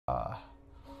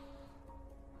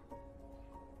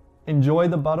Enjoy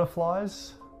the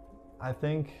butterflies, I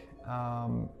think.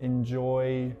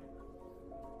 Enjoy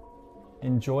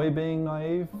being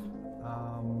naive.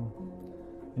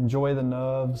 Enjoy the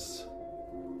nerves,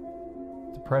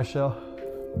 the pressure,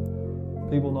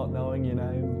 people not knowing your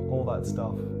name, all that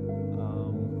stuff.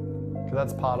 Because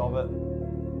that's part of it.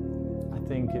 I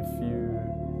think if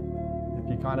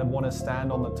you kind of want to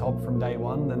stand on the top from day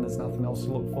one, then there's nothing else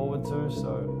to look forward to.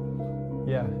 So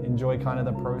yeah, enjoy kind of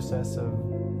the process of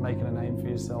making a name for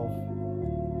yourself,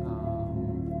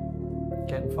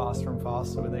 getting faster and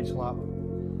faster with each lap,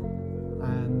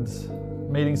 and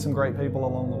meeting some great people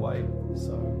along the way.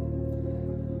 So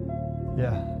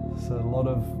yeah, so a lot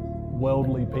of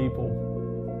worldly people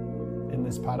in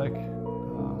this paddock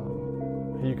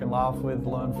who you can laugh with,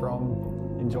 learn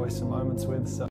from, enjoy some moments with. So